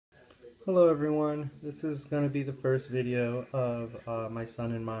Hello everyone, this is going to be the first video of my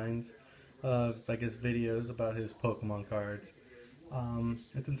son and mine's I guess videos about his Pokemon cards.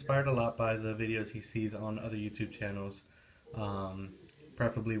 It's inspired a lot by the videos he sees on other YouTube channels,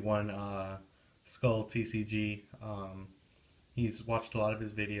 preferably one skulshurtagaltcg. He's watched a lot of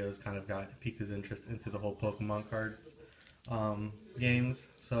his videos, kind of piqued his interest into the whole Pokemon cards games.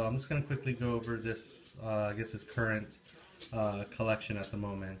 So I'm just going to quickly go over this, I guess his current collection at the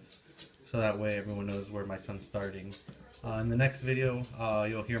moment, so that way everyone knows where my son's starting. In the next video,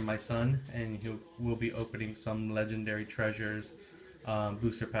 you'll hear my son, and he will be opening some legendary treasures,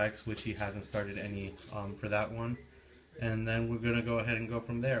 booster packs, which he hasn't started any for that one. And then we're going to go ahead and go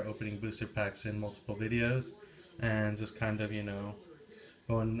from there, opening booster packs in multiple videos, and just kind of,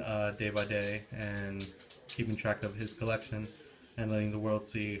 going day by day and keeping track of his collection and letting the world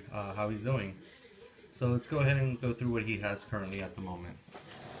see how he's doing. So let's go ahead and go through what he has currently at the moment.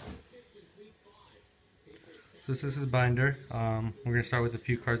 So this is his binder. We're going to start with a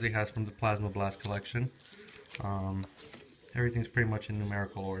few cards he has from the Plasma Blast collection. Everything's pretty much in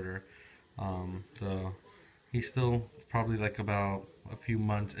numerical order. So he's still probably like about a few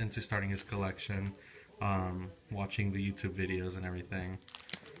months into starting his collection, watching the YouTube videos and everything.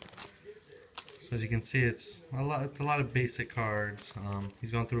 So as you can see, it's a lot of basic cards.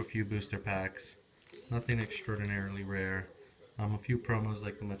 He's gone through a few booster packs, nothing extraordinarily rare. A few promos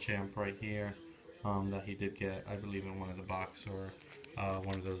like the Machamp right here. That he did get, I believe, in one of the box or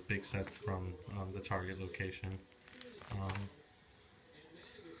one of those big sets from the Target location.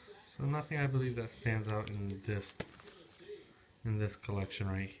 So nothing, I believe, that stands out in this collection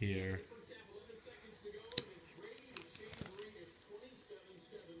right here.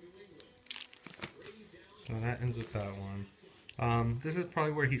 So that ends with that one. This is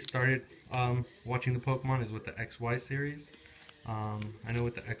probably where he started watching the Pokemon, is with the XY series. I know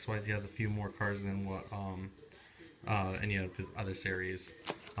with the XYs he has a few more cards than what any of his other series.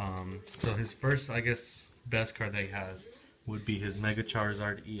 So his first, I guess, best card that he has would be his Mega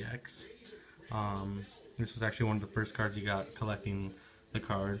Charizard EX. This was actually one of the first cards he got collecting the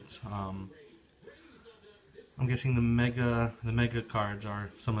cards. I'm guessing the Mega cards are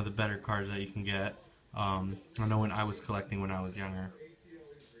some of the better cards that you can get. I know when I was collecting when I was younger,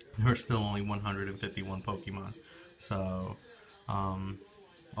 there were still only 151 Pokemon. So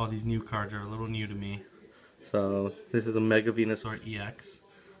all these new cards are a little new to me. So this is a Mega Venusaur EX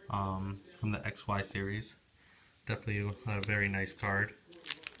from the XY series. Definitely a very nice card.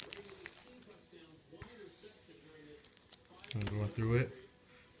 I'm going through it.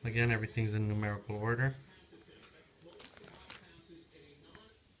 Again, everything's in numerical order.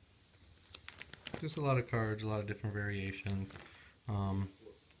 Just a lot of cards, a lot of different variations.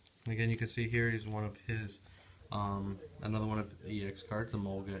 Again, you can see here is one of his, another one of the EX cards, the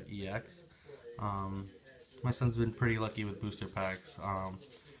Molga EX. My son's been pretty lucky with booster packs.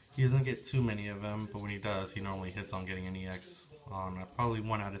 He doesn't get too many of them, but when he does, he normally hits on getting an EX on probably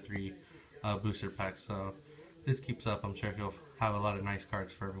 1 out of 3 booster packs. So this keeps up. I'm sure he'll have a lot of nice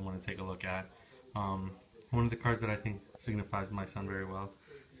cards for everyone to take a look at. One of the cards that I think signifies my son very well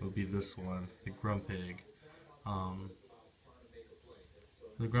would be this one, the Grumpig.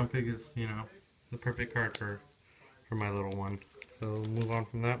 The Grumpig is, the perfect card for my little one. So we'll move on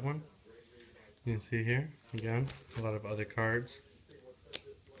from that one. You can see here, again, a lot of other cards.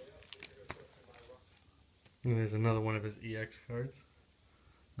 And there's another one of his EX cards,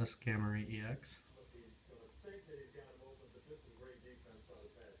 a Scammery EX.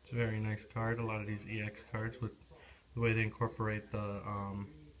 It's a very nice card. A lot of these EX cards, with the way they incorporate the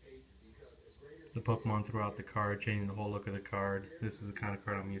Pokemon throughout the card, changing the whole look of the card. This is the kind of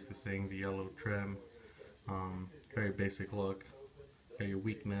card I'm used to seeing, the yellow trim. Very basic look. Got your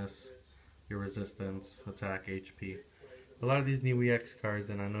weakness, your resistance, attack, HP. A lot of these new EX cards,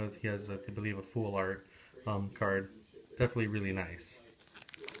 and I know that he has, I believe, a full art card. Definitely really nice.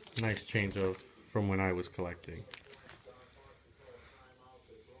 Nice change from when I was collecting.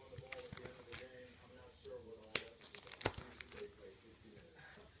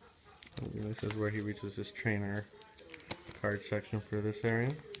 This is where he reaches his trainer card section for this area.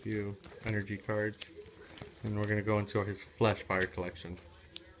 A few energy cards. And we're going to go into his Flashfire collection.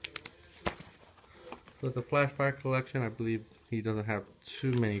 So the Flashfire collection, I believe he doesn't have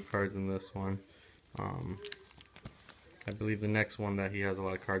too many cards in this one. I believe the next one that he has a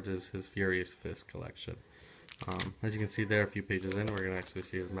lot of cards is his Furious Fist collection. As you can see there, a few pages in, we're going to actually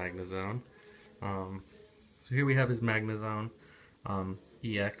see his Magnezone. So here we have his Magnezone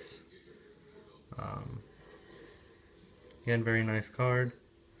EX. Again, very nice card.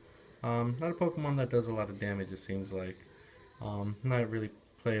 Not a Pokemon that does a lot of damage, it seems like. Not really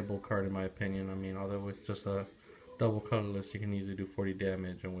playable card in my opinion. I mean, although with just a double colorless, you can easily do 40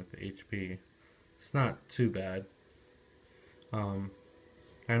 damage, and with the HP, it's not too bad.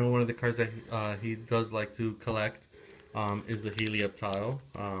 I know one of the cards that he does like to collect is the Helioptile,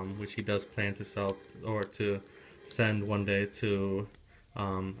 which he does plan to sell or to send one day to,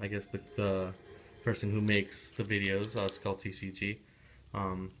 I guess, the person who makes the videos, skulshurtagaltcg.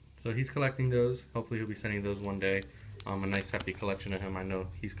 So he's collecting those. Hopefully he'll be sending those one day. A nice happy collection of him. I know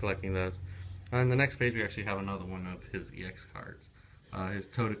he's collecting those. On the next page we actually have another one of his EX cards. His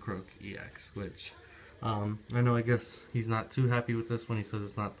Totocroak EX, which I know, I guess he's not too happy with this one. He says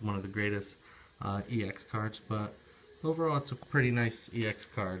it's not one of the greatest EX cards, but overall it's a pretty nice EX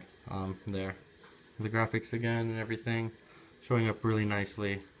card there. The graphics again and everything showing up really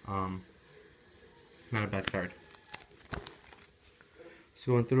nicely. Not a bad card.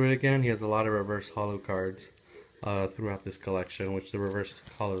 So going through it again, he has a lot of reverse holo cards throughout this collection, which the reverse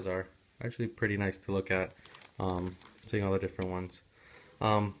holos are actually pretty nice to look at, seeing all the different ones.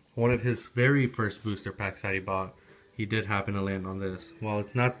 One of his very first booster packs that he bought, he did happen to land on this. While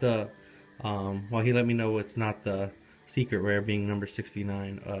it's not the, while he let me know it's not the secret rare, being number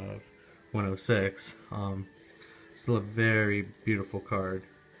 69 of 106, still a very beautiful card.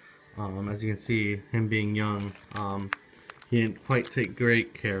 As you can see, him being young, he didn't quite take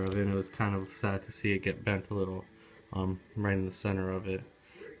great care of it, and it was kind of sad to see it get bent a little right in the center of it.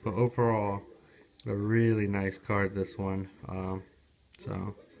 But overall, a really nice card, this one.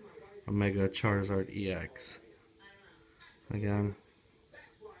 So, a Mega Charizard EX. Again,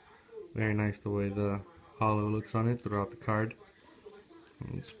 very nice the way the holo looks on it throughout the card.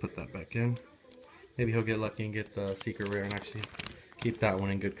 Let's put that back in. Maybe he'll get lucky and get the secret rare and actually keep that one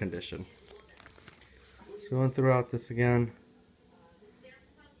in good condition. So going throughout this again,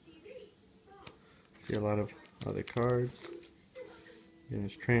 see a lot of other cards in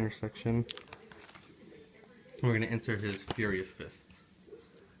his trainer section. We're going to enter his Furious Fist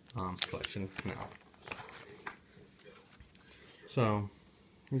collection now. So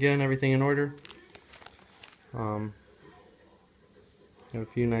again, everything in order. Have a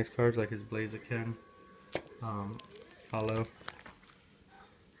few nice cards like his Blaziken holo.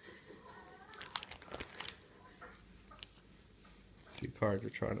 Two cards are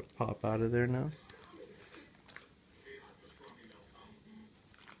trying to pop out of there now.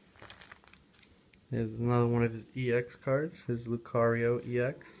 Here's another one of his EX cards, his Lucario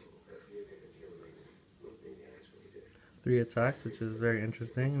EX. 3 attacks, which is very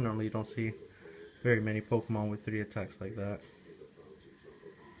interesting. Normally you don't see very many Pokemon with 3 attacks like that.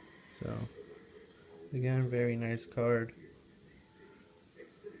 So, again, very nice card.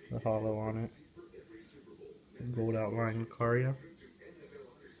 The holo on it. The gold outline Lucario.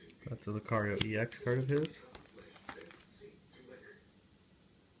 That's a Lucario EX card of his.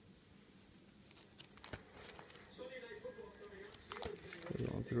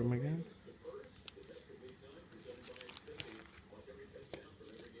 Going through them again.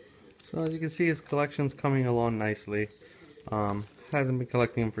 So as you can see, his collection's coming along nicely. Hasn't been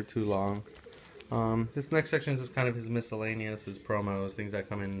collecting them for too long. This next section is just kind of his miscellaneous, his promos, things that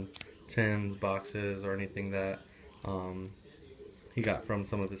come in tins, boxes, or anything that he got from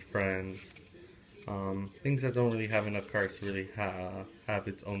some of his friends. Things that don't really have enough cards to really have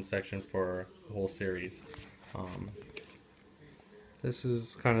its own section for the whole series. This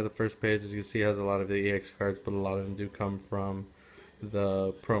is kind of the first page. As you can see, it has a lot of the EX cards, but a lot of them do come from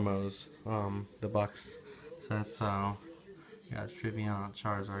the promos, the box sets. So, yeah, Triviant,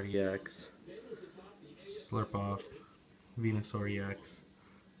 Charizard EX, Slurpuff, Venusaur EX,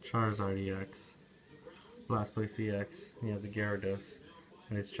 Charizard EX, Blastoise EX, and you have the Gyarados,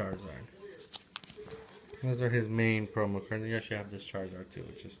 and it's Charizard. Those are his main promo cards. You actually have this Charizard too,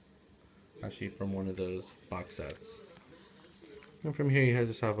 which is actually from one of those box sets. And from here you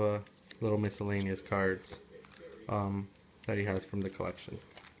just have a little miscellaneous cards that he has from the collection.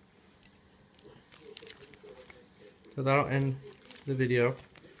 So that'll end the video.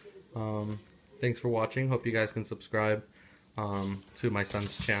 Thanks for watching. Hope you guys can subscribe to my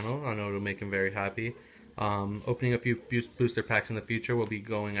son's channel. I know it'll make him very happy. Opening a few booster packs in the future. We'll be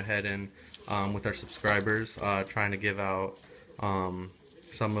going ahead and with our subscribers trying to give out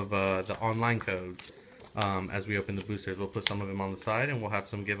some of the online codes as we open the boosters. We'll put some of them on the side, and we'll have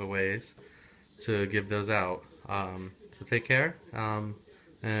some giveaways to give those out. So take care,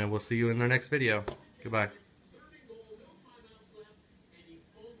 and we'll see you in our next video. Goodbye.